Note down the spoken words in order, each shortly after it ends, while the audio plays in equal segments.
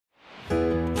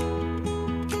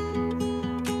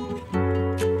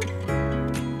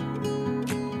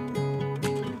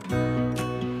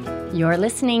You're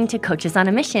listening to Coaches on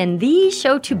a Mission, the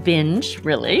show to binge,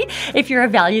 really, if you're a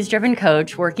values-driven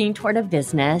coach working toward a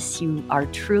business you are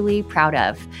truly proud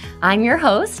of. I'm your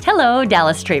host, hello,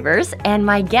 Dallas Travers, and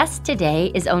my guest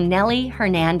today is Oneli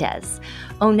Hernandez.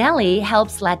 Oneli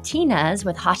helps Latinas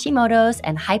with Hashimoto's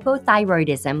and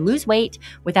hypothyroidism lose weight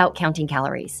without counting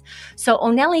calories. So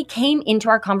Oneli came into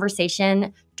our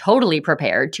conversation totally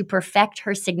prepared to perfect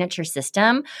her signature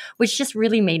system, which just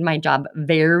really made my job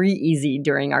very easy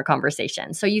during our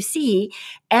conversation. So you see,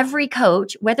 every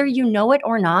coach, whether you know it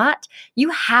or not,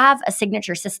 you have a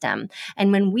signature system.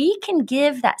 And when we can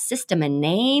give that system a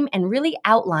name and really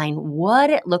outline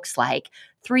what it looks like,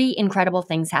 three incredible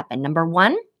things happen. Number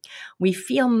one, we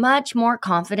feel much more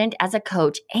confident as a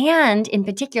coach and in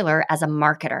particular as a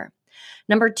marketer.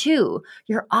 Number two,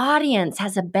 your audience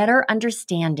has a better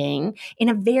understanding in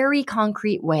a very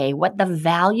concrete way what the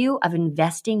value of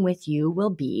investing with you will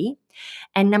be.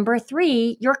 And number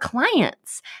three, your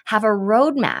clients have a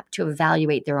roadmap to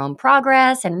evaluate their own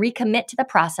progress and recommit to the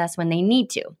process when they need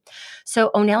to.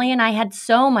 So Oneli and I had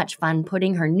so much fun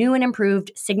putting her new and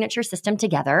improved signature system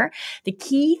together. The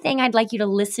key thing I'd like you to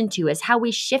listen to is how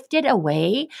we shifted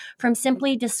away from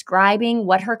simply describing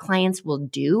what her clients will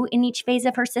do in each phase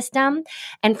of her system.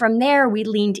 And from there, we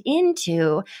leaned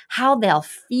into how they'll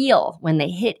feel when they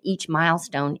hit each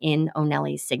milestone in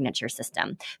Oneli's signature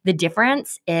system. The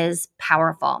difference is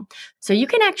powerful. So you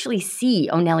can actually see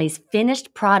Oneli's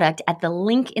finished product at the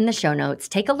link in the show notes.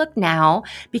 Take a look now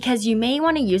because you may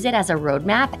want to use it as a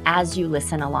roadmap as you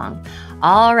listen along.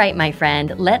 All right, my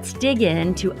friend, let's dig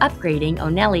into upgrading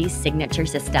Oneli's signature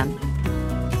system.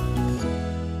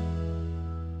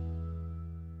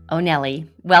 Oneli,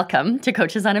 welcome to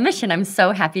Coaches on a Mission. I'm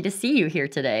so happy to see you here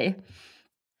today.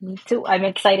 Me too. I'm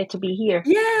excited to be here.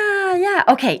 Yeah.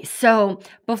 Okay, so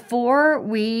before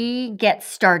we get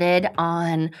started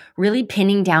on really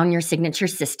pinning down your signature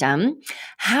system,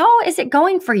 how is it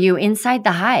going for you inside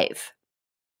the Hive?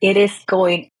 It is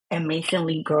going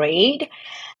amazingly great.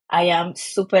 I am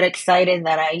super excited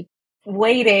that I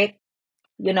waited,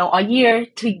 a year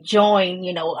to join.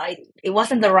 It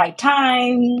wasn't the right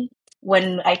time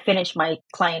when I finished my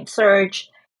client search,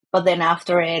 but then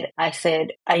after it, I said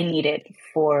I need it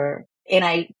and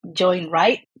I joined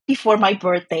right before my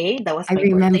birthday. That was my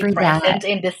birthday present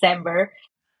in December.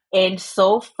 And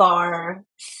so far,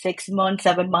 6 months,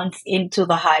 7 months into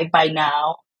the Hive by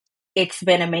now, it's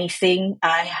been amazing.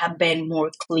 I have been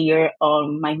more clear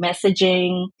on my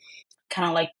messaging, kind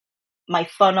of like my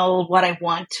funnel, what I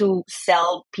want to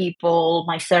sell people,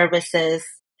 my services,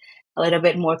 a little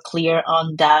bit more clear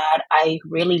on that. I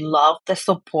really love the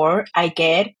support I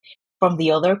get from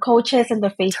the other coaches in the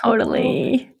Facebook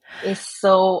group. It's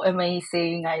so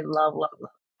amazing. I love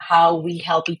how we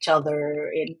help each other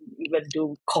and even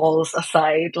do calls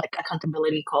aside, like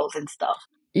accountability calls and stuff.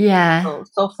 Yeah.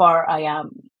 So far I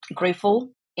am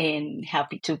grateful and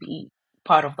happy to be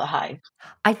part of the Hive.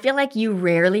 I feel like you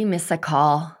rarely miss a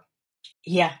call.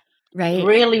 Yeah. Right?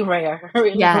 Really rare.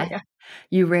 Really rare.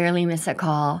 You rarely miss a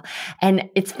call. And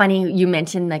it's funny, you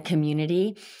mentioned the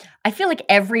community. I feel like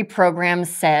every program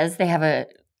says they have a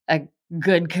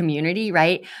good community,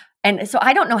 right? And so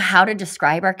I don't know how to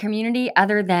describe our community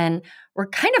other than we're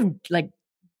kind of like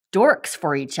dorks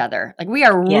for each other. Like we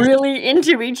are really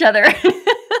into each other.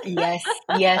 Yes.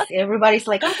 Everybody's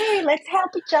like, okay, let's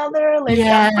help each other. Let's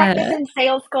practicing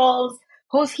sales calls.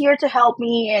 Who's here to help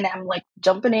me? And I'm like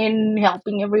jumping in,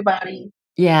 helping everybody.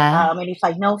 Yeah. And if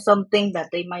I know something that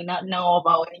they might not know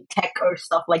about any tech or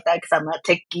stuff like that, because I'm a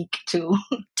tech geek too.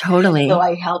 Totally. So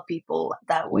I help people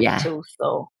that way too.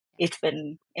 So it's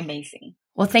been amazing.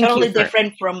 Well, thank you. Totally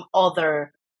different from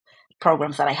other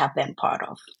programs that I have been part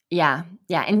of. Yeah.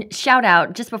 And shout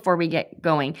out, just before we get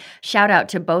going, shout out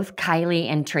to both Kylie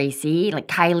and Tracy. Like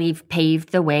Kylie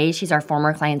paved the way. She's our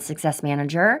former client success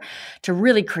manager to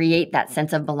really create that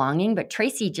sense of belonging. But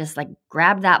Tracy just like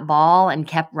grabbed that ball and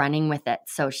kept running with it.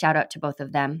 So shout out to both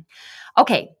of them.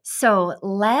 Okay, so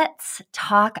let's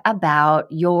talk about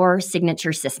your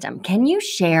signature system. Can you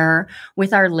share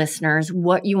with our listeners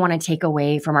what you want to take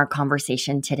away from our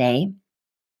conversation today?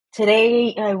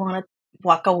 Today, I want to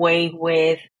walk away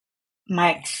with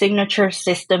my signature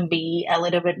system be a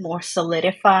little bit more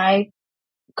solidified,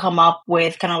 come up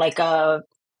with kind of like a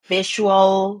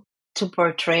visual to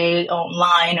portray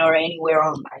online or anywhere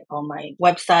on my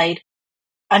website,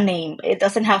 a name. It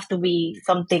doesn't have to be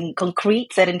something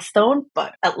concrete set in stone,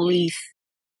 but at least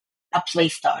a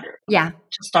place starter. Yeah.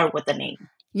 To start with the name.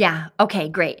 Yeah. Okay,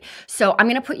 great. So I'm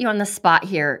going to put you on the spot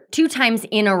here 2 times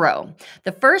in a row.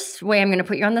 The first way I'm going to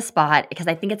put you on the spot, because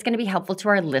I think it's going to be helpful to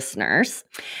our listeners,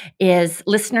 is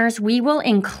listeners, we will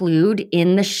include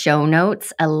in the show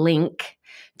notes a link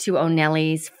to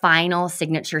Onelli's final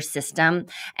signature system.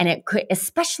 And it could,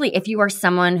 especially if you are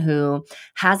someone who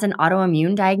has an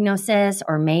autoimmune diagnosis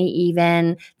or may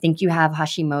even think you have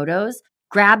Hashimoto's,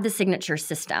 grab the signature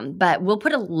system. But we'll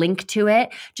put a link to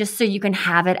it just so you can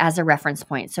have it as a reference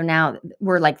point. So now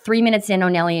we're like 3 minutes in,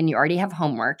 Onelli, and you already have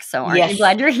homework. So aren't you Yes.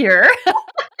 glad you're here?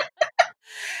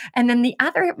 And then the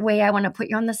other way I want to put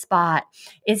you on the spot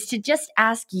is to just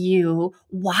ask you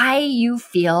why you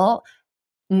feel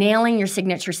nailing your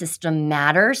signature system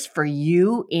matters for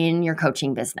you in your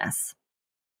coaching business.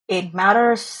 It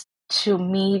matters to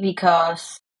me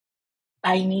because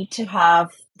I need to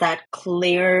have that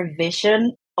clear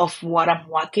vision of what I'm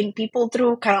walking people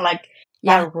through, kind of like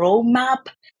Yeah. that roadmap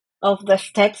of the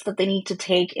steps that they need to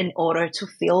take in order to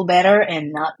feel better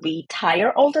and not be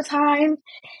tired all the time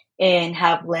and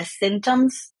have less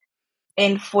symptoms.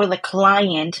 And for the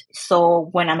client, so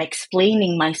when I'm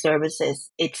explaining my services,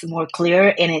 it's more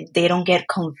clear and they don't get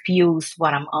confused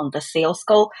when I'm on the sales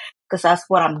call, because that's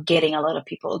what I'm getting. A lot of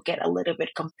people get a little bit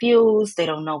confused. They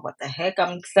don't know what the heck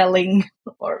I'm selling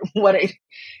or what it,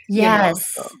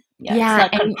 Yes. so yeah, it's Yeah.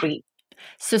 not And concrete.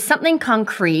 so something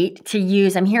concrete to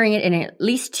use, I'm hearing it in at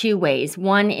least 2 ways.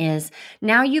 One is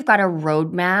now you've got a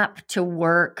roadmap to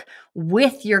work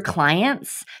with your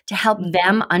clients to help Hmm.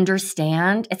 them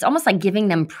understand. It's almost like giving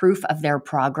them proof of their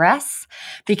progress,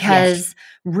 Yes. because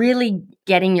really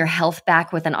getting your health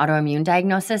back with an autoimmune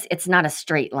diagnosis, it's not a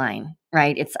straight line,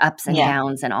 right? It's ups and Yeah.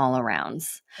 downs and all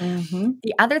arounds. Hmm.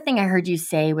 The other thing I heard you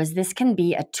say was this can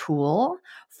be a tool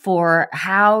for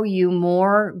how you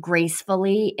more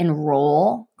gracefully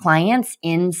enroll clients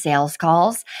in sales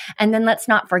calls. And then let's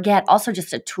not forget, also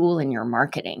just a tool in your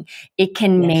marketing. It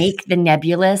can Yes. make the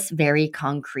nebulous very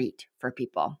concrete for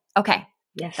people. Okay,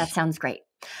 that Yes. sounds great.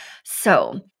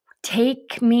 So,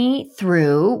 take me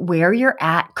through where you're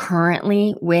at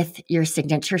currently with your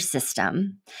signature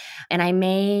system. And I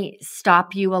may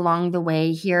stop you along the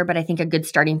way here, but I think a good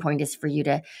starting point is for you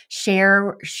to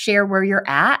share where you're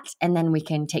at, and then we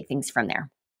can take things from there.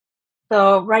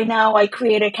 So right now I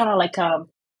created kind of like a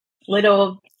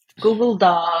little Google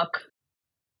Doc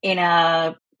in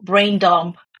a brain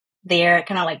dump there,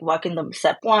 kind of like walking them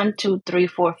step 1, 2, 3,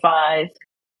 4, 5.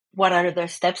 What are the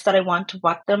steps that I want to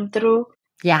walk them through?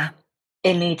 Yeah.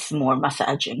 It needs more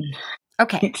massaging.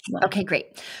 Okay. It's not. Okay,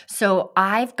 great. So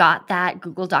I've got that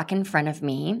Google Doc in front of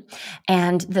me,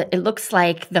 and it looks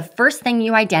like the first thing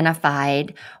you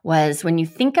identified was when you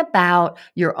think about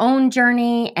your own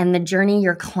journey and the journey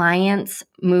your clients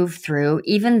move through,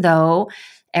 even though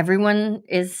everyone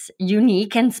is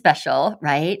unique and special,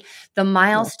 right? The Yeah.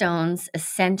 milestones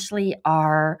essentially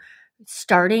are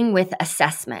starting with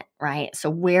assessment, right? So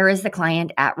where is the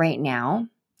client at right now?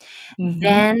 Hmm.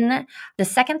 Then the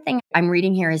second thing I'm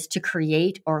reading here is to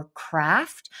create or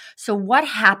craft. So, what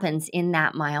happens in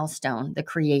that milestone, the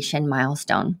creation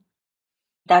milestone?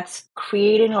 That's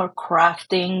creating or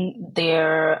crafting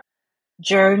their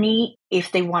journey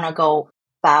if they want to go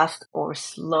fast or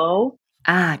slow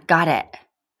Ah, got it.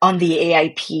 on the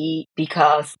AIP,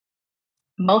 because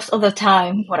most of the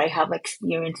time, what I have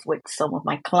experienced with some of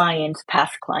my clients,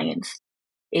 past clients,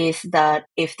 is that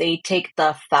if they take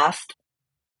the fast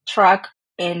track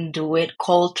and do it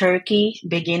cold turkey,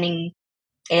 beginning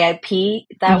AIP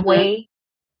that Mhm. way,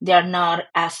 they're not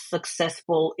as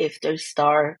successful if they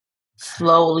start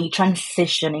slowly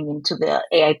transitioning into the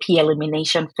AIP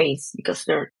elimination phase, because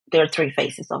there are 3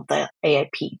 phases of the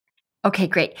AIP. Okay,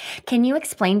 great. Can you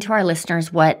explain to our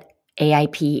listeners what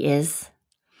AIP is?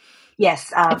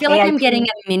 Yes, I feel like I'm getting AIP.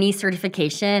 a mini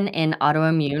certification in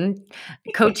autoimmune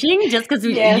coaching just because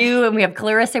Yes, you and we have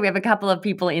Clarissa, we have a couple of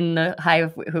people in the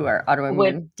Hive who are with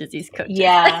autoimmune disease coaches.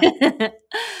 yeah,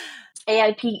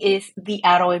 AIP is the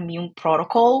autoimmune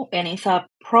protocol, and it's a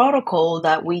protocol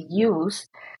that we use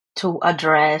to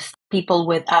address people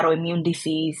with autoimmune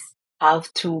disease, how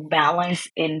to balance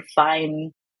and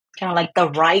find kind of like the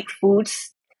right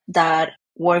foods that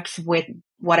works with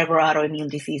whatever autoimmune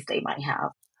disease they might have.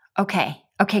 Okay.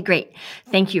 Okay, great.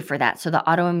 Thank you for that. So, the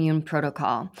autoimmune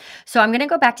protocol. So, I'm going to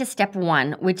go back to step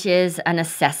one, which is an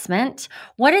assessment.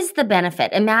 What is the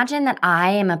benefit? Imagine that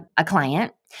I am a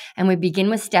client and we begin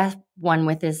with step one,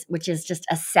 which is just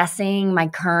assessing my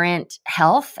current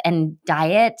health and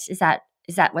diet. Is that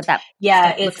what that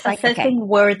Yeah, step it's looks like? Okay. assessing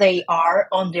where they are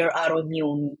on their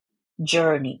autoimmune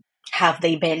journey. Have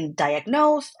they been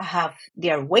diagnosed?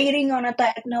 They're waiting on a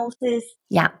diagnosis?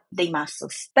 Yeah. They must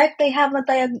suspect they have a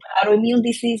autoimmune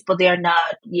disease, but they are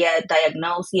not yet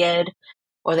diagnosed yet,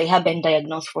 or they have been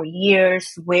diagnosed for years.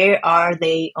 Where are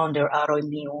they on their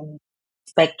autoimmune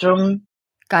spectrum?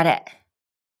 Got it.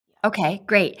 Okay,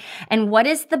 great. And what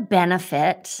is the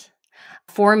benefit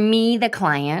for me, the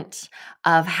client,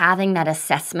 of having that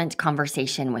assessment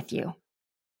conversation with you?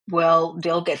 Well,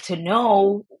 they'll get to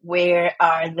know where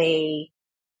are they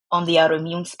on the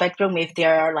autoimmune spectrum, if they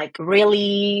are like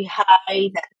really high,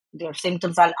 that their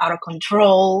symptoms are out of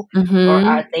control, or Mm-hmm.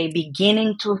 are they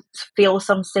beginning to feel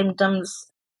some symptoms,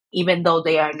 even though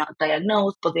they are not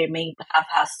diagnosed, but they may have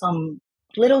had some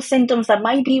little symptoms that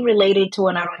might be related to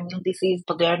an autoimmune disease,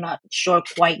 but they're not sure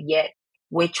quite yet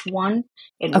which one.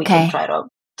 And we can Okay. try to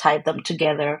tie them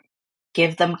together,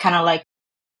 give them kind of like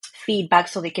feedback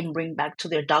so they can bring back to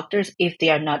their doctors if they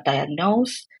are not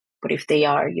diagnosed, but if they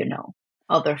are,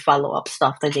 other follow-up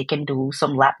stuff that they can do,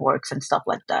 some lab works and stuff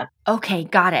like that. Okay,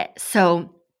 got it.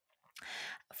 So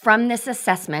from this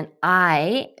assessment,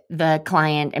 I, the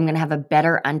client, am going to have a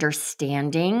better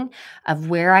understanding of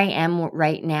where I am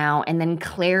right now and then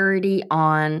clarity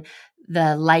on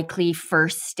the likely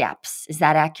first steps. Is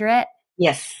that accurate?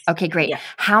 Yes. Okay, great. Yeah.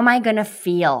 How am I going to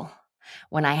feel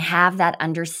when I have that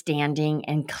understanding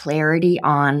and clarity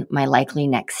on my likely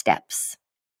next steps?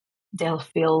 They'll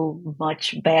feel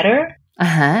much better,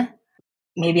 Uh-huh.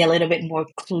 maybe a little bit more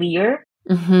clear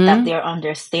that Mm-hmm. they're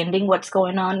understanding what's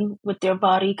going on with their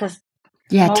body. Because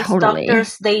Yeah, most totally.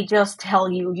 doctors, they just tell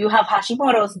you have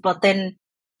Hashimoto's, but then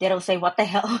they don't say, what the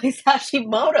hell is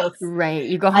Hashimoto's? Right.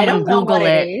 You go I home and don't know what Google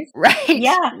it it. is. Right.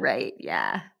 Yeah. Right.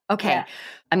 Yeah. Okay. Yeah.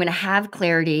 I'm going to have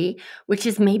clarity, which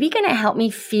is maybe going to help me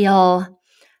feel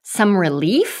some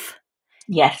relief,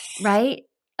 Yes. right?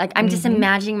 Like I'm just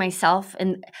imagining myself,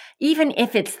 and even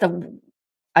if it's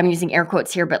I'm using air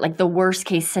quotes here, but like the worst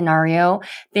case scenario,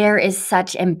 there is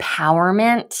such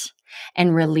empowerment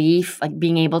and relief, like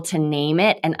being able to name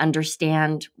it and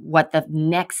understand what the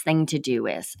next thing to do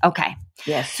is. Okay.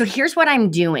 Yes. So here's what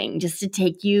I'm doing just to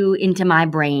take you into my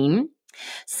brain.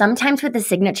 Sometimes with the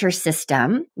signature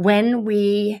system, when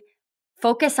we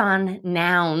focus on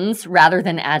nouns rather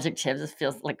than adjectives, it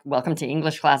feels like welcome to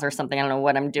English class or something. I don't know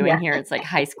what I'm doing here. It's like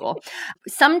high school.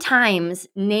 Sometimes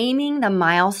naming the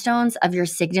milestones of your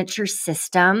signature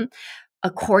system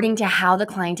according to how the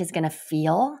client is going to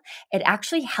feel, it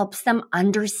actually helps them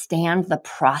understand the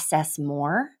process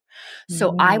more.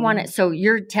 So so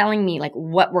you're telling me like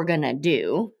what we're going to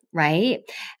do, right?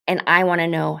 And I want to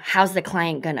know, how's the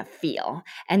client going to feel?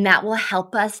 And that will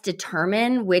help us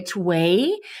determine which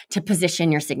way to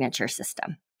position your signature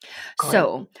system. Great.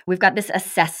 So we've got this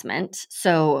assessment.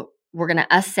 So we're going to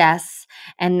assess,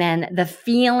 and then the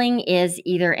feeling is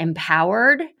either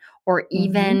empowered or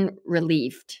even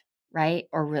relieved, right?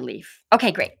 Or relief.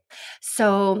 Okay, great.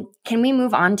 So can we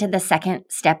move on to the second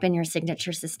step in your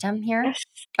signature system here? Yes.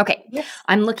 Okay. Yes.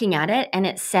 I'm looking at it and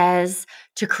it says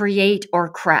to create or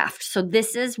craft. So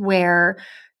this is where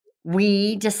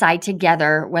we decide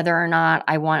together whether or not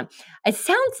I want. It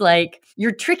sounds like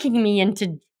you're tricking me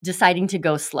into deciding to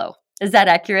go slow. Is that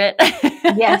accurate?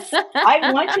 Yes.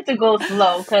 I want you to go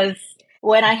slow because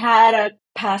when I had a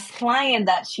past client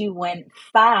that she went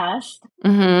fast,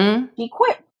 Mm-hmm. she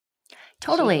quit.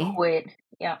 Totally. She quit.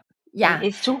 Yeah. Yeah.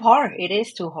 It's too hard. It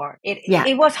is too hard. Yeah.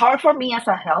 It was hard for me as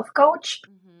a health coach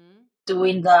Mm-hmm.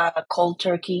 doing the cold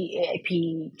turkey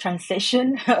AAP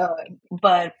transition.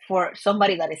 But for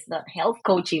somebody that is not health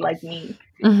coachy like me,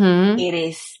 Mm-hmm. it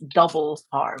is double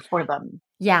hard for them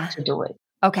Yeah. to do it.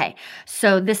 Okay.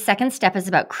 So the second step is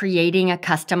about creating a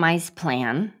customized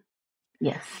plan.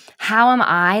 Yes. How am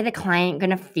I, the client, going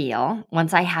to feel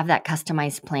once I have that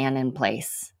customized plan in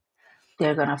place?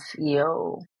 They're going to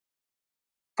feel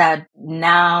that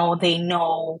now they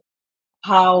know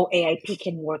how AIP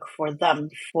can work for them,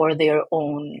 for their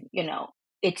own,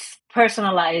 it's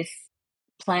personalized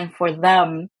plan for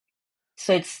them.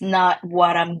 So it's not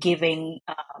what I'm giving,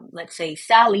 let's say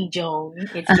Sally Jones,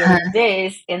 it's getting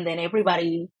this, and then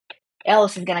everybody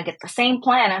else is going to get the same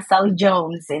plan as Sally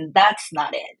Jones, and that's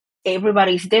not it.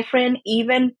 Everybody's different.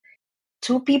 Even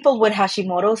two people with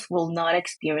Hashimoto's will not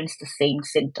experience the same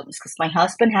symptoms because my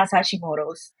husband has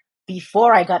Hashimoto's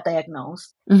before I got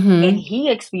diagnosed, and he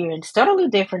experienced totally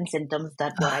different symptoms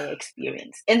than what I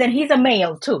experienced. And then he's a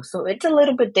male too, so it's a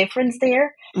little bit difference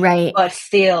there. Right. But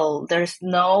still, there's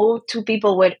no two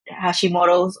people with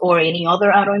Hashimoto's or any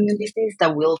other autoimmune disease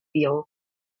that will feel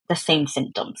the same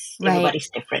symptoms. Right. Everybody's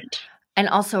different. And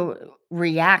also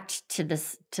react to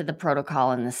the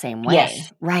protocol in the same way.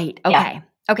 Yes. Right. Okay. Yeah.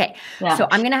 Okay. Yeah. So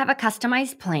I'm going to have a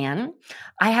customized plan.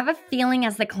 I have a feeling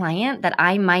as the client that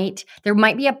there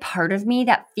might be a part of me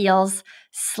that feels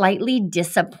slightly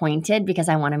disappointed because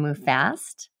I want to move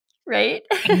fast. Right?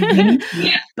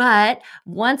 Yeah. But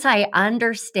once I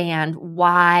understand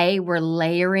why we're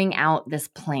layering out this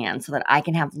plan so that I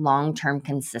can have long-term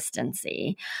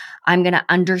consistency, I'm going to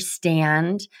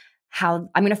understand how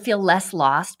I'm going to feel less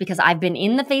lost because I've been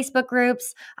in the Facebook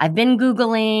groups, I've been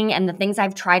Googling, and the things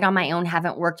I've tried on my own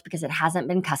haven't worked because it hasn't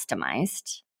been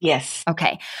customized. Yes.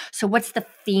 Okay. So what's the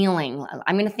feeling?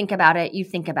 I'm going to think about it. You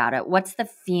think about it. What's the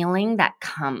feeling that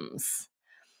comes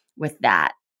with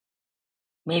that?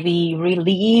 Maybe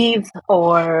relieved,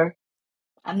 or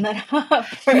I'm not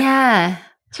Yeah.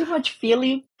 too much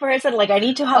feeling person. Like I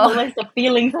need to have a Oh. list of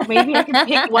feelings, so maybe I can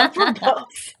pick one from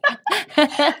those.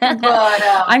 But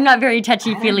I'm not very I don't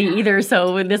touchy-feely know. either,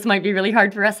 so this might be really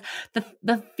hard for us.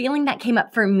 The feeling that came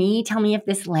up for me, tell me if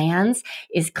this lands,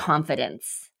 is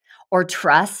confidence or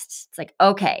trust. It's like,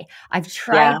 okay, I've Yeah.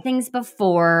 tried things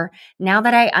before. Now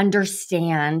that I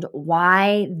understand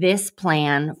why this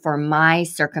plan for my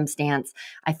circumstance,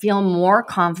 I feel more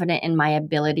confident in my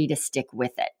ability to stick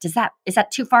with it. Is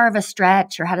that too far of a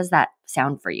stretch, or how does that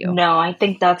sound for you? No, I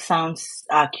think that sounds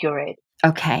accurate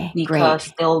Okay, great.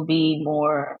 because there'll be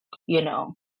more,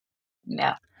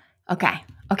 yeah. Okay.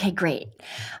 Okay, great.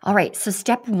 All right. So,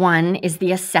 step one is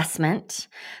the assessment.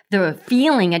 The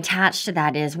feeling attached to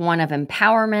that is one of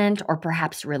empowerment or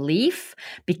perhaps relief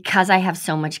because I have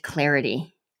so much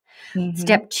clarity. Mm-hmm.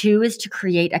 Step two is to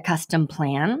create a custom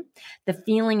plan. The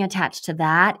feeling attached to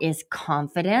that is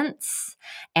confidence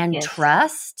and Yes.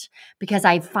 trust because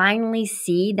I finally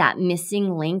see that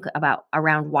missing link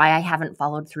around why I haven't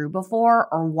followed through before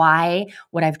or why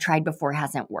what I've tried before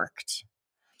hasn't worked.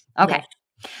 Okay. Yes.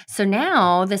 So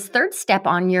now this third step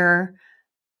on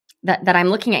that I'm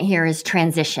looking at here is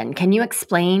transition. Can you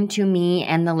explain to me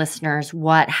and the listeners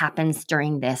what happens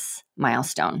during this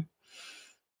milestone?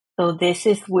 So this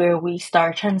is where we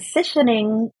start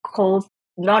transitioning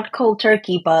not cold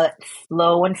turkey, but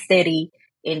slow and steady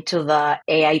into the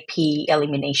AIP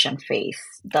elimination phase,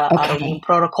 the autoimmune Okay,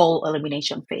 protocol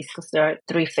elimination phase, because there are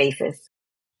three phases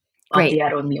of the great.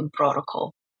 autoimmune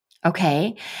protocol.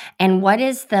 Okay. And what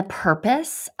is the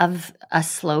purpose of a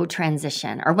slow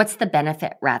transition, or what's the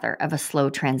benefit rather of a slow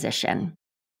transition?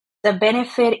 The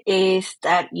benefit is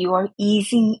that you are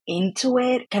easing into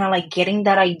it, kind of like getting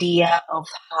that idea of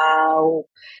how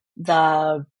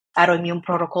the autoimmune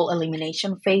protocol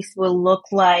elimination phase will look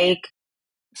like,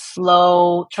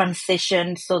 slow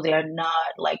transition, so they're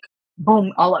not like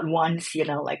boom all at once,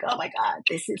 like, oh my God,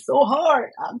 this is so hard.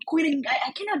 I'm quitting.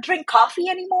 I cannot drink coffee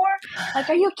anymore. Like,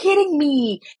 are you kidding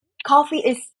me? Coffee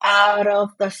is out of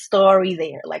the story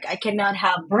there. Like, I cannot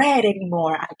have bread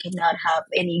anymore. I cannot have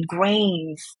any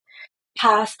grains,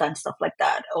 pasta and stuff like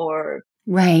that, or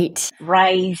Right.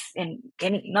 rice and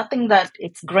nothing that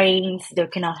it's grains. They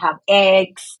cannot have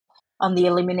eggs on the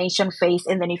elimination phase.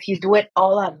 And then if you do it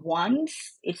all at once,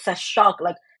 it's a shock.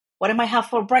 Like, what am I have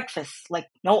for breakfast? Like,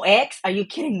 no eggs? Are you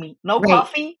kidding me? No Right.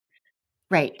 coffee?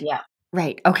 Right. Yeah.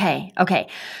 Right. Okay. Okay.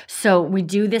 So we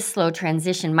do this slow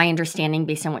transition. My understanding,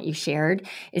 based on what you shared,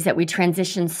 is that we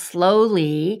transition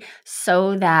slowly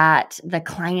so that the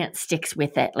client sticks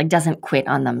with it, like doesn't quit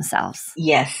on themselves.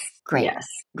 Yes. Great. Yes.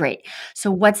 Great.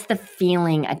 So what's the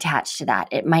feeling attached to that?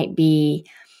 It might be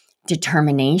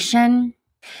determination.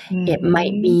 It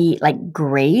might Hmm. be like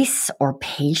grace or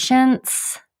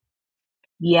patience.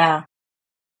 Yeah.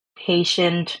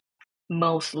 Patient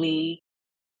mostly.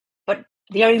 But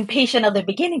they are impatient at the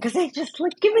beginning because they just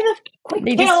like, give me the quick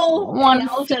They just pill and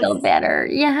want I'll to feel just. better.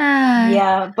 Yeah.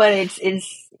 Yeah, but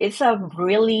it's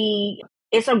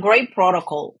a great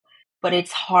protocol, but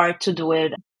it's hard to do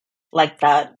it like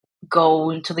that. Go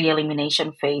into the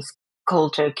elimination phase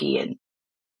cold turkey,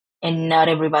 and not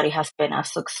everybody has been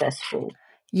as successful as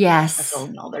Yes.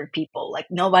 all other people. Like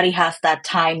nobody has that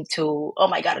time to, oh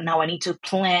my God, now I need to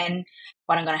plan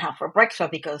what I'm gonna have for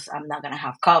breakfast because I'm not gonna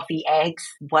have coffee, eggs.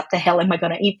 What the hell am I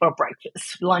gonna eat for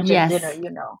breakfast, lunch, and dinner?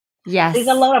 Yes. There's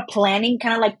a Yes. lot of planning,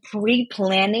 kind of like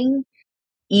pre-planning,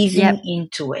 easing Yep.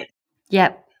 into it.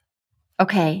 Yep.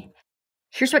 Okay.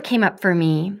 Here's what came up for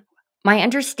me. My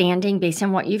understanding, based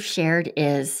on what you've shared,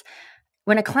 is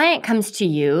when a client comes to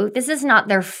you, this is not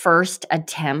their first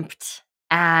attempt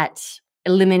at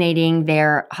eliminating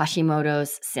their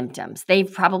Hashimoto's symptoms.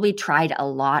 They've probably tried a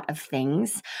lot of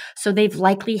things. So they've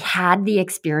likely had the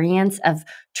experience of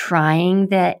trying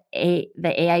the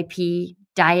AIP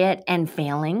diet and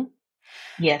failing.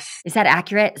 Yes. Is that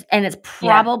accurate? And it's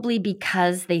Yeah. probably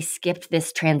because they skipped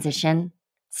this transition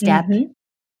step. Hmm.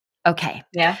 Okay.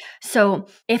 Yeah. So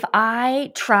if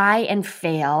I try and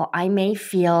fail, I may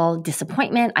feel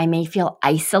disappointment. I may feel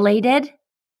isolated.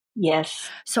 Yes.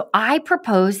 So I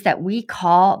propose that we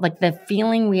call, like, the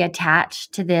feeling we attach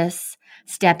to this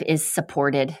step is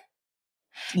supported,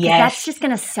 because that's Yes. just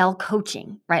going to sell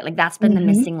coaching, right? Like, that's been the Mm-hmm.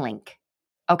 missing link.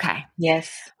 Okay. Yes.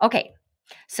 Okay.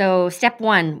 So step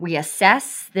 1, we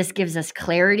assess. This gives us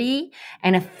clarity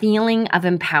and a feeling of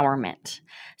empowerment.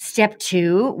 Step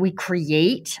 2, we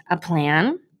create a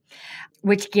plan,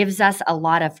 which gives us a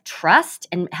lot of trust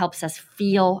and helps us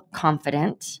feel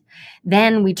confident.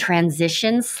 Then we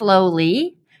transition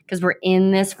slowly, because we're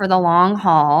in this for the long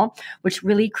haul, which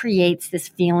really creates this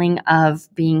feeling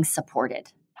of being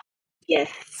supported.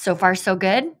 Yes. So far, so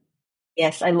good?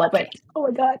 Yes. I love it. Okay. Oh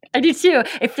my God. I do too.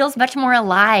 It feels much more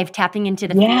alive tapping into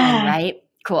the feeling, Yeah. right?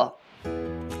 Cool.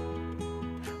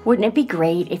 Wouldn't it be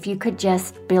great if you could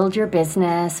just build your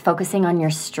business focusing on your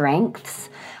strengths?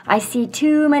 I see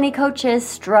too many coaches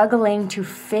struggling to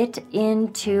fit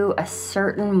into a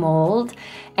certain mold,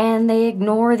 and they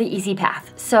ignore the easy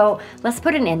path. So let's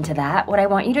put an end to that. What I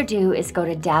want you to do is go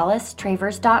to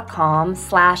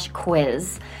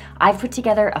dallastravers.com/quiz. I've put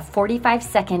together a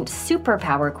 45-second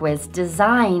superpower quiz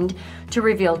designed to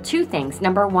reveal 2 things.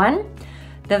 Number 1,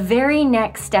 the very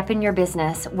next step in your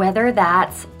business, whether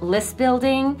that's list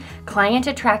building, client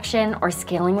attraction, or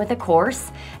scaling with a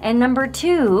course. And number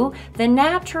 2, the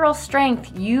natural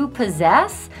strength you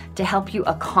possess to help you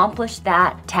accomplish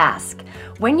that task.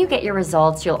 When you get your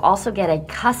results, you'll also get a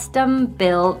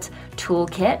custom-built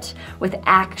toolkit with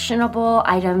actionable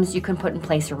items you can put in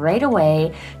place right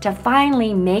away to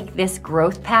finally make this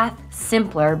growth path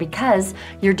simpler, because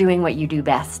you're doing what you do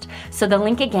best. So the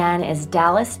link again is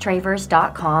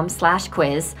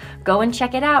dallastravers.com/quiz. Go and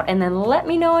check it out, and then let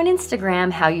me know on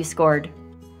Instagram how you scored.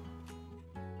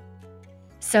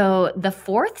 So the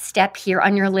 4th step here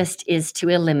on your list is to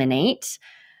eliminate.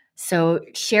 So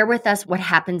share with us what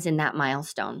happens in that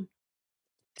milestone.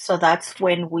 So that's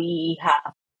when we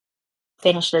have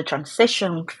finished the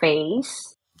transition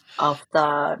phase of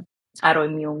the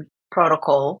autoimmune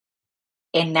protocol.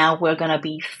 And now we're going to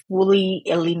be fully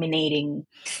eliminating,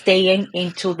 staying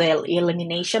into the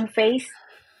elimination phase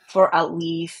for at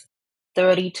least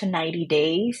 30 to 90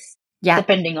 days, Yeah.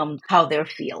 depending on how they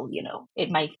feel, it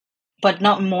might, but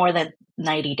not more than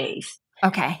 90 days.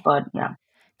 Okay. But yeah.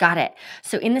 Got it.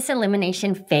 So in this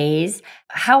elimination phase,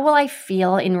 how will I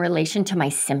feel in relation to my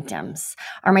symptoms?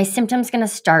 Are my symptoms going to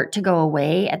start to go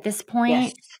away at this point?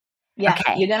 Yes. Yeah.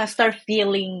 Okay. You're going to start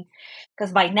feeling,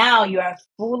 because by now you are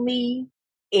fully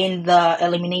in the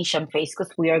elimination phase,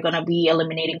 because we are going to be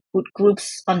eliminating food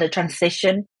groups on the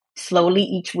transition slowly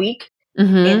each week.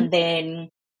 Mm-hmm. And then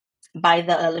by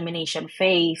the elimination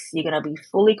phase, you're going to be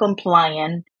fully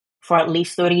compliant for at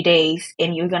least 30 days,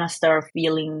 and you're going to start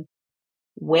feeling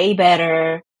way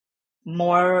better,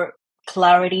 more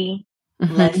clarity,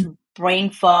 Mm-hmm. less brain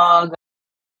fog,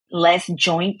 less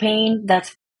joint pain.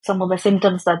 That's some of the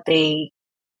symptoms that they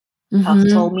have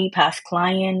told me, past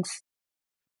clients.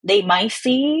 They might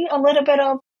see a little bit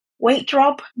of weight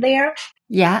drop there.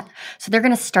 Yeah. So they're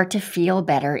going to start to feel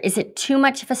better. Is it too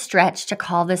much of a stretch to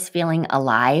call this feeling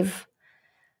alive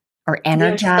or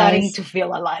They're starting energized? to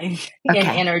feel alive Okay. and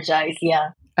energized. Yeah.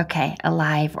 Okay.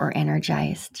 Alive or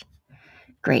energized.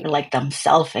 Great. Like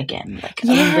themselves again, like a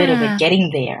little bit of it getting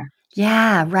there.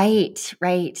 Yeah, right,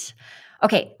 right.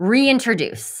 Okay,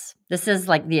 reintroduce. This is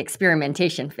like the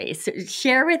experimentation phase. So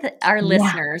share with our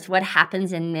listeners what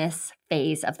happens in this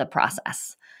phase of the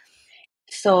process.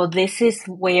 So this is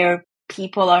where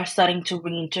people are starting to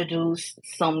reintroduce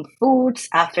some foods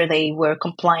after they were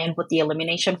compliant with the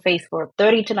elimination phase for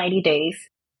 30 to 90 days.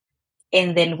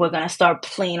 And then we're going to start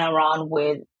playing around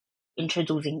with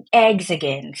introducing eggs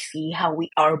again, see how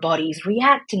our body's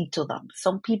reacting to them.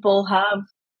 Some people have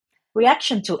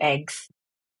reaction to eggs.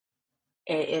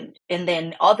 And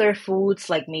then other foods,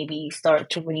 like maybe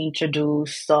start to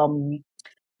reintroduce some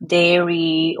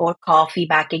dairy or coffee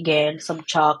back again, some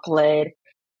chocolate,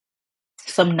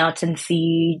 some nuts and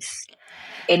seeds,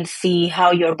 and see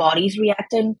how your body's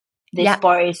reacting. This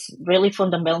part is really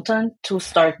fundamental to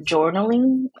start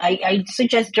journaling. I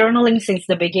suggest journaling since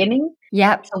the beginning.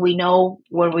 Yep. So we know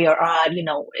where we are at, and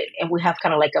we have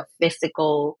kind of like a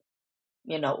physical,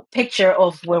 picture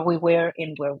of where we were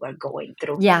and where we're going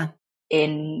through. Yeah.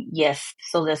 And yes,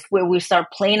 so that's where we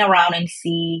start playing around and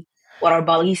see what our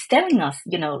body is telling us,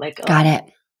 Got it.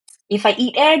 If I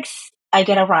eat eggs, I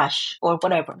get a rash or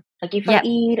whatever. Like if I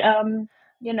eat,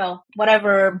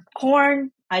 whatever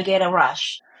corn, I get a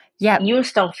rash. Yep. You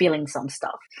start feeling some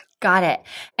stuff. Got it.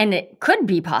 And it could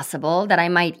be possible that I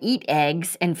might eat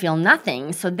eggs and feel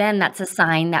nothing. So then that's a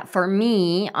sign that for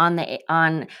me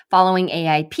on following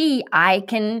AIP, I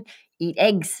can eat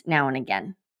eggs now and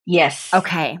again. Yes.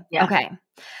 Okay. Yeah. Okay.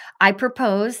 I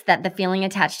propose that the feeling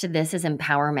attached to this is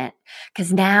empowerment,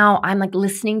 because now I'm like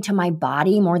listening to my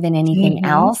body more than anything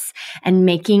else and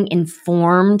making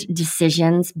informed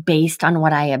decisions based on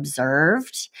what I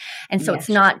observed. And so it's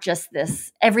not just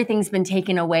this, everything's been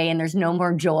taken away and there's no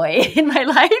more joy in my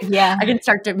life. Yeah. I can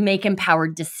start to make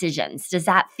empowered decisions. Does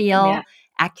that feel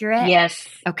accurate? Yes.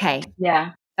 Okay.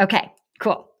 Yeah. Okay.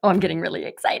 Cool. Oh, I'm getting really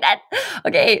excited.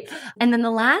 Okay. And then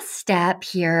the last step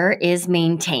here is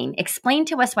maintain. Explain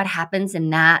to us what happens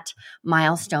in that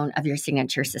milestone of your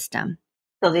signature system.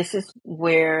 So this is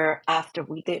where after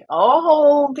we did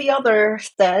all the other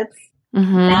steps,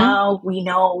 now we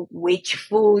know which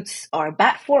foods are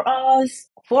bad for us,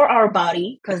 for our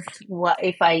body. Because what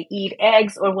if I eat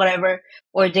eggs or whatever,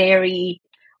 or dairy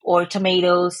or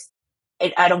tomatoes,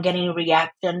 I don't get any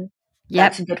reaction.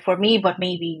 That's good for me. But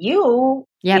maybe you,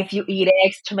 if you eat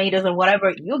eggs, tomatoes, or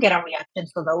whatever, you get a reaction.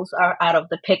 So those are out of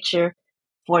the picture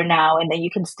for now. And then you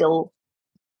can still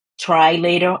try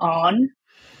later on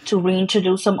to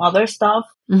reintroduce some other stuff.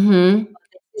 This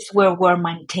is where we're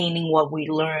maintaining what we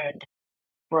learned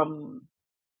from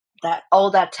that,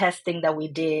 all that testing that we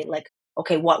did. Like,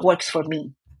 okay, what works for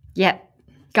me? Yep.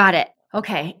 Got it.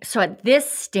 Okay. So at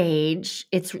this stage,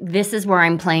 this is where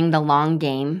I'm playing the long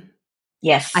game.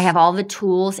 Yes. I have all the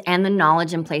tools and the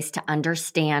knowledge in place to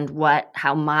understand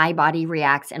how my body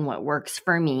reacts and what works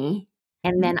for me.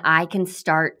 And then I can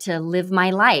start to live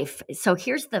my life. So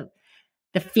here's the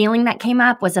feeling that came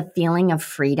up was a feeling of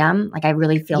freedom. Like I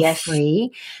really feel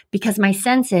free, because my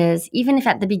sense is, even if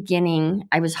at the beginning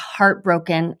I was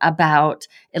heartbroken about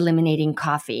eliminating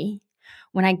coffee,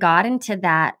 when I got into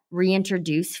that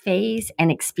reintroduce phase and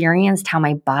experienced how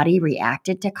my body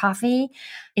reacted to coffee,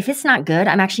 if it's not good,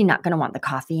 I'm actually not going to want the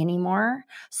coffee anymore.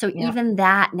 So even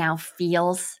that now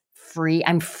feels free.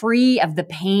 I'm free of the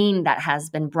pain that has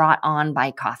been brought on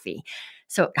by coffee.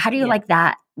 So how do you like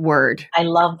that word? I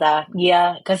love that.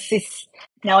 Yeah, because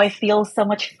now I feel so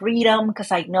much freedom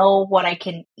because I know what I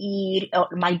can eat.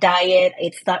 My diet,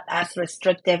 it's not as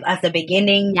restrictive as the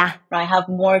beginning. Yeah. I have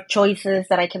more choices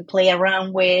that I can play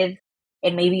around with.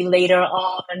 And maybe later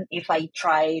on, if I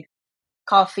tried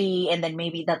coffee, and then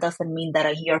maybe that doesn't mean that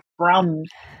a year from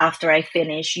after I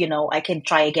finish, I can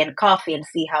try again coffee and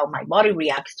see how my body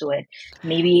reacts to it.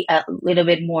 Maybe a little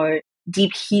bit more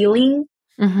deep healing.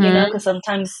 Because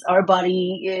sometimes our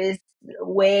body is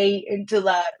way into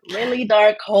that really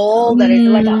dark hole that is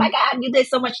like, oh my God, you did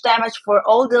so much damage for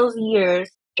all those years.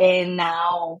 And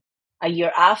now a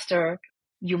year after,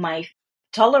 you might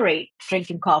tolerate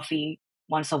drinking coffee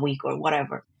once a week or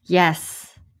whatever.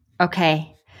 Yes.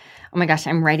 Okay. Oh my gosh,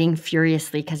 I'm writing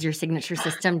furiously because your signature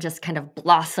system just kind of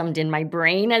blossomed in my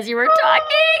brain as you were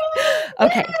talking.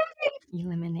 Okay.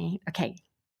 Eliminate. Okay.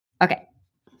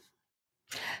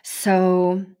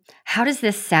 So, how does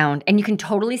this sound? And you can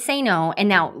totally say no. And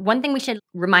now, one thing we should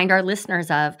remind our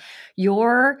listeners of,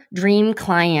 your dream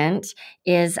client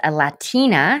is a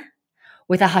Latina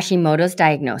with a Hashimoto's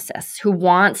diagnosis who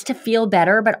wants to feel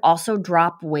better but also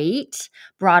drop weight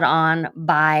brought on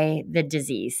by the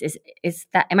disease. Is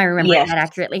that, am I remembering that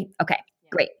accurately? Okay,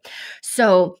 great.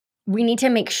 So, we need to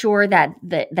make sure that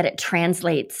it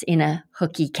translates in a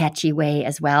hooky, catchy way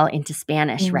as well into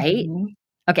Spanish, right?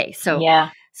 Okay, so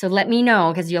so let me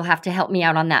know, because you'll have to help me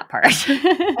out on that part.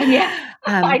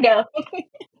 I know.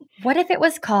 What if it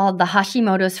was called the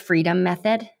Hashimoto's Freedom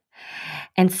Method?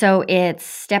 And so it's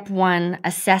step 1,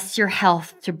 assess your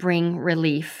health to bring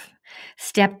relief.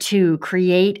 Step 2,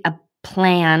 create a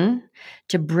plan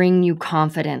to bring you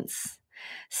confidence.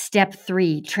 Step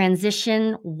 3,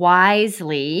 transition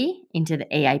wisely into the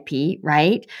AIP,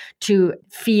 right? To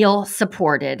feel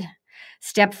supported.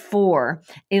 Step 4,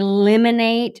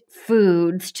 eliminate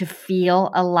foods to feel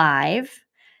alive.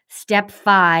 Step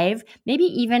 5, maybe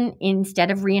even instead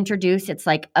of reintroduce, it's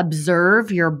like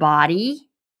observe your body.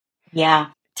 Yeah.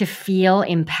 To feel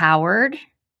empowered.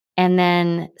 And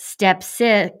then step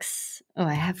 6,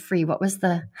 I have free. What was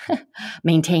the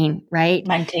maintain, right?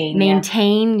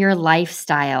 Maintain your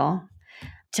lifestyle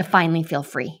to finally feel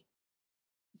free.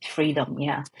 Freedom,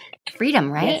 yeah.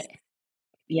 Freedom, right? Yes.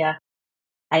 Yeah.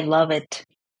 I love it.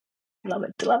 Love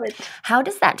it. How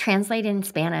does that translate in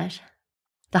Spanish?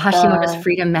 The Hashimoto's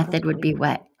Freedom Method would be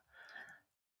what?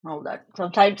 Hold on.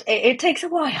 Sometimes it takes a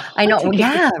while. I know.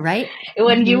 Yeah, right?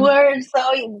 When you were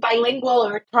so bilingual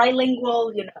or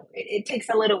trilingual, it takes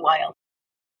a little while.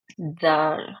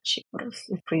 The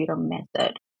Hashimoto's Freedom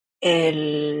Method.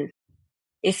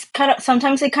 it's kind of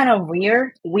sometimes it kind of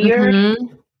weird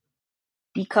Mm-hmm.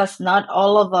 because not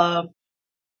all of the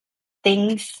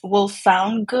things will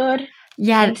sound good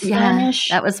Yeah, in yeah, Spanish.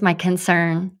 that was my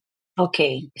concern.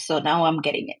 Okay, so now I'm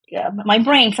getting it. Yeah, my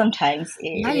brain sometimes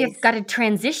Yeah, it is. you've got to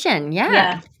transition. Yeah,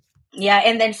 Yeah, yeah,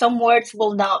 and then some words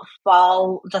will not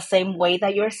fall the same way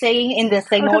that you're saying in the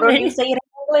same order you totally. say it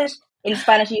in English. In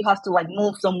Spanish, you have to like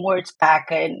move some words back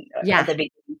and at Yeah. the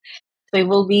beginning. So it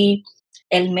will be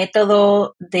el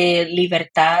método de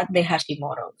libertad de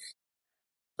Hashimoto.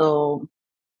 So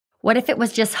What if it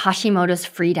was just Hashimoto's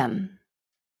freedom?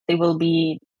 it will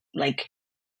be like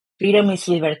freedom is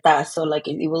libertad. So like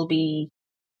it will be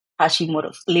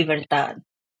Hashimoto's libertad,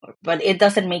 but it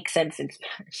doesn't make sense in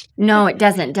Spanish. No, it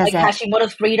doesn't, does Like it?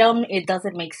 Hashimoto's freedom, it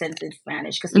doesn't make sense in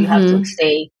Spanish because you have to Mm-hmm.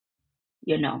 say,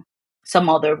 you know, some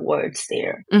other words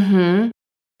there. Mm-hmm.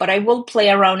 But I will play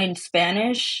around in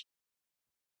Spanish.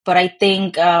 But I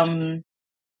think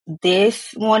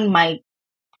this one might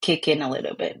kick in a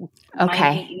little bit. Might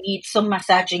Okay. need some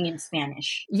massaging in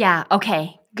Spanish. Yeah.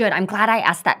 Okay. Good. I'm glad I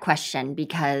asked that question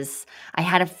because I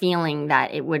had a feeling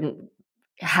that it wouldn't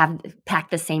have packed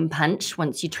the same punch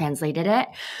once you translated it.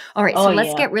 All right. Oh So let's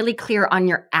yeah. get really clear on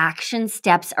your action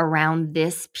steps around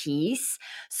this piece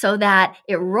so that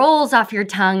it rolls off your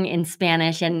tongue in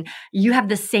Spanish and you have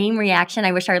the same reaction.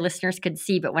 I wish our listeners could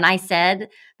see, but when I said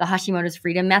the Hashimoto's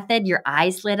freedom method, your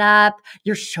eyes lit up,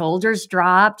 your shoulders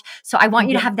dropped. So I want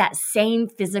you to Yeah. have that same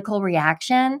physical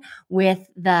reaction with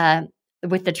the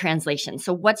translation.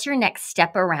 So what's your next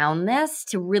step around this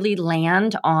to really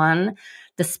land on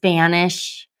the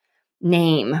Spanish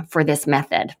name for this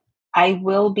method? I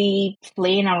will be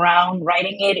playing around,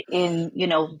 writing it in,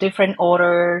 different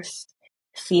orders,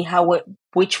 see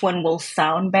which one will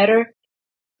sound better.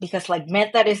 Because like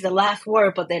method is the last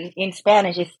word, but then in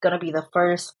Spanish it's gonna be the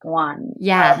first one.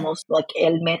 Yeah. Almost like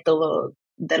el método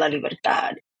de la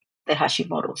libertad de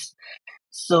Hashimoto's.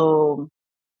 So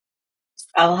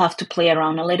I'll have to play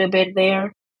around a little bit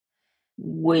there,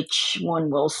 which one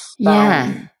will Yeah.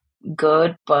 sound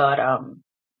good, but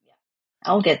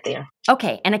I'll get there.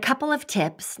 Okay. And a couple of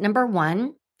tips. Number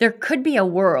one, there could be a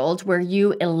world where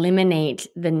you eliminate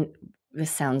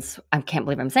I can't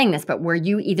believe I'm saying this, but where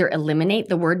you either eliminate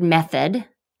the word method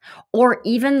or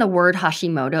even the word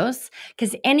Hashimoto's,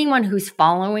 because anyone who's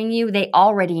following you, they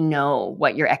already know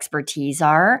what your expertise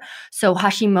are. So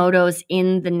Hashimoto's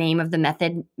in the name of the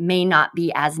method may not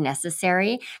be as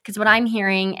necessary, because what I'm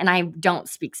hearing, and I don't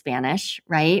speak Spanish,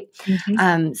 right?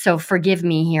 Mm-hmm. So forgive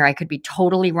me here, I could be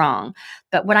totally wrong.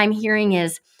 But what I'm hearing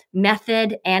is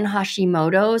method and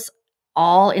Hashimoto's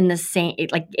all in the same,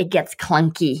 it gets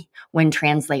clunky when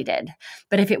translated.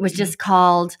 But if it was just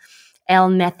called El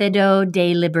Método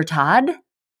de Libertad.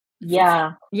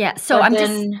 Yeah, Yeah. So but I'm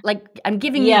just then I'm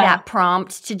giving you yeah, that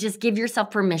prompt to just give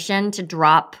yourself permission to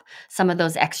drop some of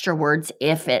those extra words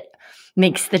if it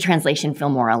makes the translation feel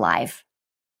more alive.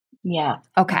 yeah.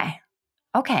 Okay.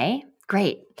 Okay.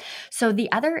 Great. So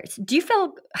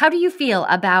how do you feel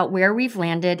about where we've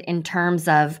landed in terms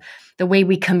of the way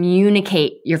we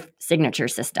communicate your signature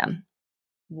system?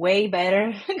 Way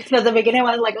better. Because at the beginning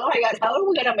I was like, oh my god, how are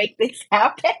we gonna make this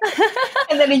happen?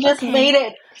 And then it just Okay. made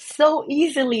it so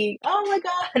easily. Oh my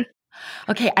god.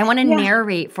 Okay, I want to Yeah.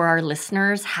 narrate for our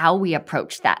listeners how we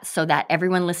approach that so that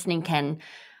everyone listening can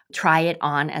try it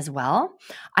on as well.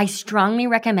 I strongly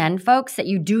recommend, folks, that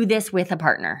you do this with a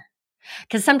partner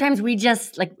because sometimes we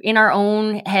just like in our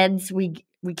own heads, we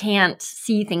can't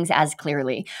see things as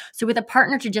clearly. So with a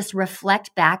partner to just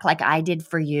reflect back like I did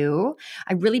for you,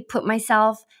 I really put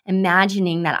myself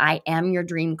imagining that I am your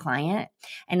dream client.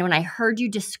 And when I heard you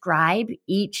describe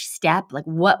each step, like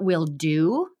what we'll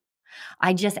do,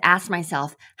 I just asked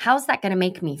myself, how's that going to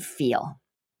make me feel?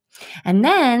 And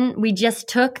then we just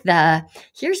took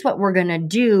here's what we're going to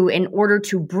do in order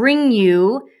to bring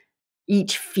you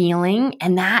each feeling,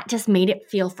 and that just made it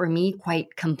feel for me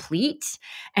quite complete.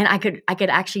 And I could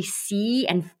actually see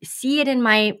it in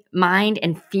my mind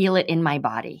and feel it in my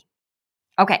body.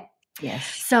 Okay. Yes.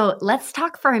 So let's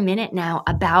talk for a minute now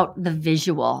about the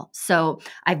visual. So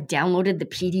I've downloaded the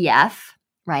PDF,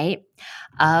 right,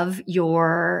 of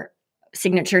your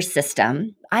signature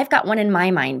system. I've got one in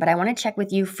my mind, but I want to check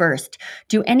with you first.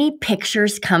 Do any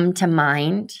pictures come to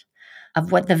mind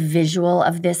of what the visual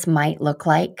of this might look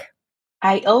like?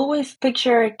 I always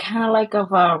picture it kind of like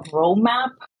of a road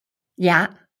map, Yeah.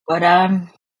 but I'm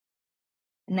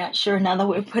not sure now that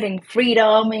we're putting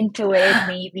freedom into it,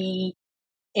 maybe.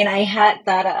 And I had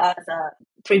that as a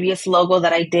previous logo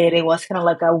that I did. It was kind of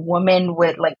like a woman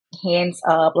with like hands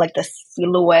up, like the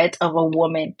silhouette of a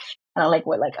woman, kind of like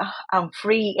with like I'm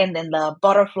free, and then the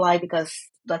butterfly because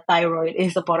the thyroid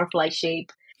is a butterfly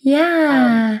shape.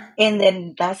 Yeah. And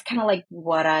then that's kind of like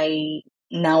what I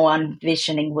now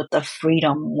envisioning with the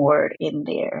freedom word in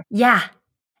there. Yeah.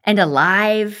 And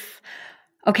alive.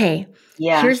 Okay.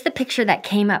 Yeah. Here's the picture that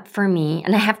came up for me,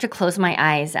 and I have to close my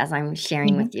eyes as I'm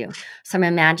sharing with you. So I'm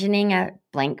imagining a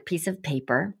blank piece of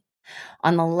paper.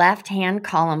 On the left-hand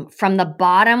column, from the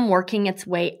bottom working its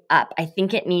way up, I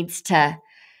think it needs to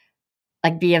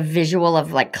like be a visual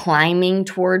of like climbing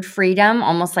toward freedom,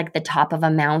 almost like the top of a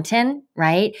mountain,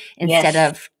 right? Instead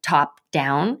of top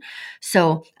down.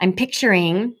 So I'm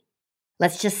picturing,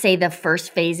 let's just say the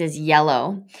first phase is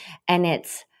yellow, and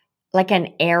it's like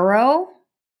an arrow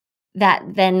that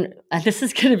then, this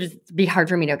is going to be hard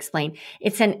for me to explain.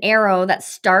 It's an arrow that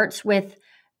starts with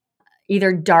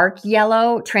either dark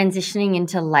yellow transitioning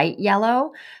into light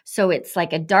yellow. So it's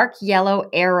like a dark yellow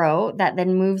arrow that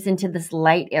then moves into this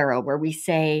light arrow where we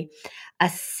say,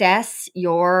 assess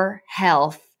your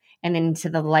health, and then into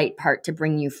the light part to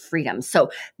bring you freedom.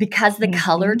 So because the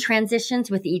color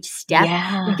transitions with each step,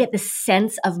 we get the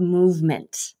sense of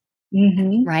movement.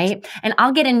 Right? And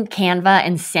I'll get in Canva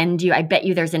and send you, I bet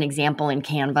you there's an example in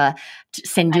Canva to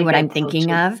send you what I'm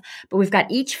thinking of. But we've got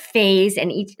each phase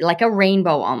and each, like a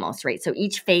rainbow almost, right? So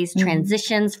each phase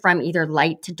transitions from either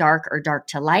light to dark or dark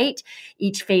to light.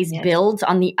 Each phase builds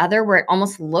on the other where it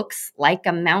almost looks like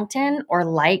a mountain or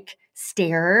like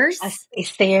stairs.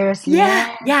 Stairs.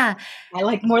 Yeah. I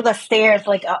like more the stairs,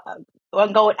 like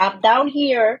I'm going up, down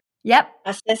here. Yep.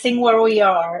 Assessing where we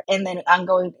are. And then I'm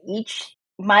going each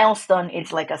milestone,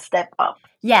 it's like a step up.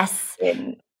 Yes.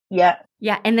 And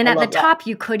and then at the top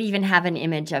you could even have an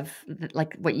image of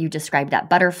like what you described, that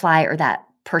butterfly or that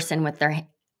person with their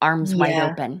arms wide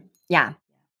open.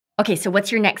 Okay, so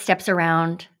what's your next steps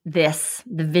around this,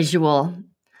 the visual?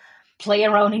 Play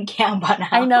around in Canva now.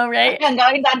 I know, right? I'm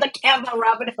going down the Canva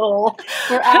rabbit hole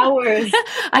for hours.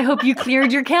 I hope you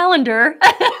cleared your calendar.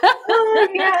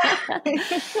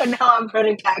 So now I'm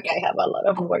pretty back. I have a lot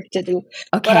of work to do.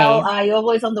 Okay. But I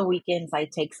always on the weekends I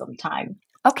take some time.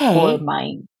 For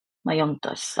my own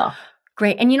stuff.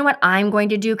 Great. And you know what I'm going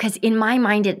to do? Because in my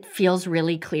mind, it feels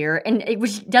really clear. And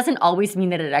which doesn't always mean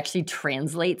that it actually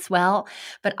translates well.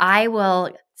 But I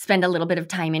will spend a little bit of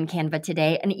time in Canva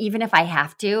today. And even if I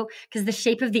have to, because the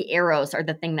shape of the arrows are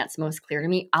the thing that's most clear to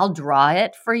me, I'll draw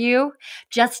it for you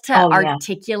just to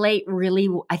articulate really.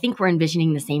 I think we're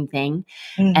envisioning the same thing.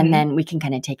 And then we can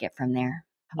kind of take it from there.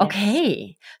 Yes.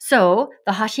 Okay. So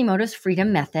the Hashimoto's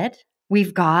Freedom Method,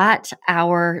 we've got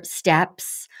our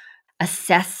steps.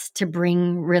 Assess to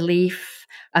bring relief,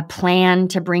 a plan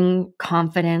to bring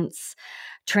confidence,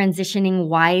 transitioning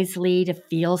wisely to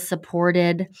feel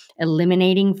supported,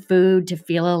 eliminating food to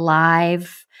feel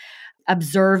alive,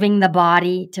 observing the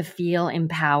body to feel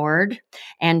empowered,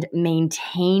 and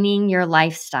maintaining your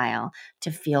lifestyle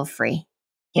to feel free.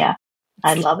 Yeah,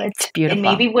 I love it. It's beautiful. And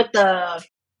maybe with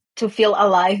to feel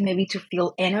alive, maybe to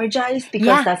feel energized,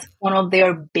 because that's one of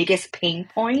their biggest pain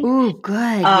points. Ooh,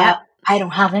 good. Yep. I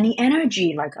don't have any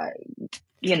energy, like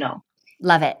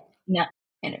Love it. Yeah.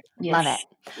 Love it.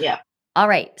 Yeah. All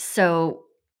right. So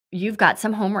you've got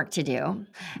some homework to do.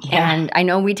 And I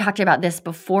know we talked about this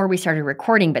before we started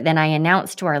recording, but then I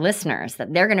announced to our listeners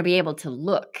that they're going to be able to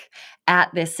look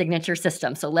at this signature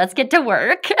system. So let's get to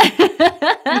work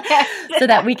so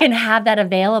that we can have that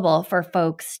available for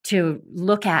folks to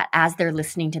look at as they're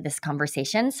listening to this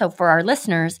conversation. So for our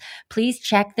listeners, please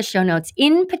check the show notes.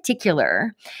 In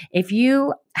particular, if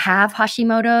you have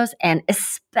Hashimoto's, and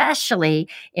especially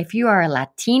if you are a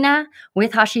Latina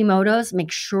with Hashimoto's,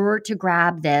 make sure to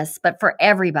grab this. But for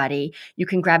everybody, you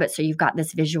can grab it so you've got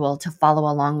this visual to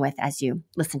follow along with as you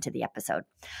listen to the episode.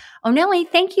 Oneli,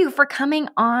 thank you for coming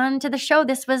on to the show.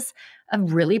 This was a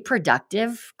really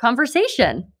productive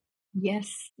conversation.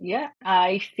 Yes. Yeah.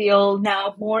 I feel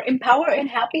now more empowered and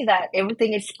happy that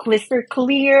everything is crystal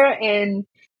clear. And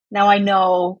now I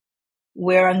know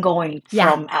where I'm going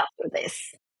from after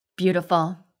this.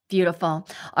 Beautiful. Beautiful.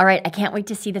 All right. I can't wait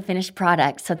to see the finished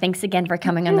product. So thanks again for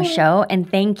coming on the show. And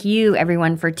thank you,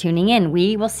 everyone, for tuning in.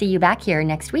 We will see you back here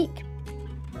next week.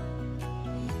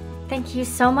 Thank you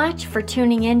so much for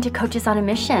tuning in to Coaches on a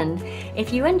Mission.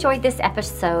 If you enjoyed this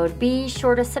episode, be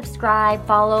sure to subscribe,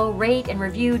 follow, rate, and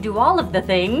review. Do all of the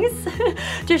things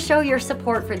to show your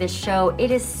support for this show. It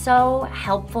is so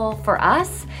helpful for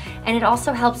us, and it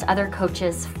also helps other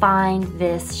coaches find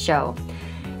this show.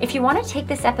 If you want to take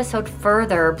this episode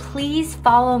further, please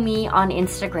follow me on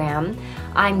Instagram.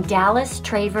 I'm Dallas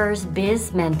Travers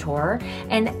Biz Mentor,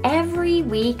 and every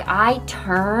week I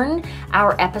turn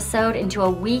our episode into a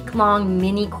week-long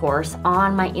mini course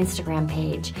on my Instagram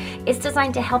page. It's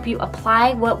designed to help you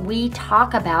apply what we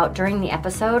talk about during the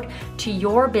episode to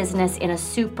your business in a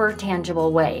super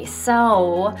tangible way.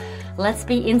 So let's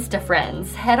be Insta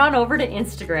friends. Head on over to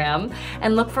Instagram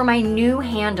and look for my new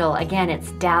handle. Again,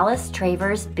 it's Dallas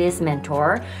Travers Biz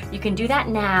Mentor. You can do that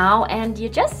now, and you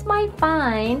just might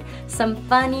find some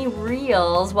funny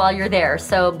reels while you're there.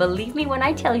 So believe me when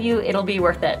I tell you, it'll be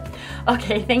worth it.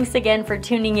 Okay, thanks again for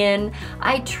tuning in.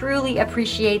 I truly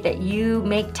appreciate that you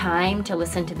make time to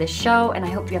listen to this show, and I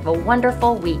hope you have a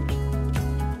wonderful week.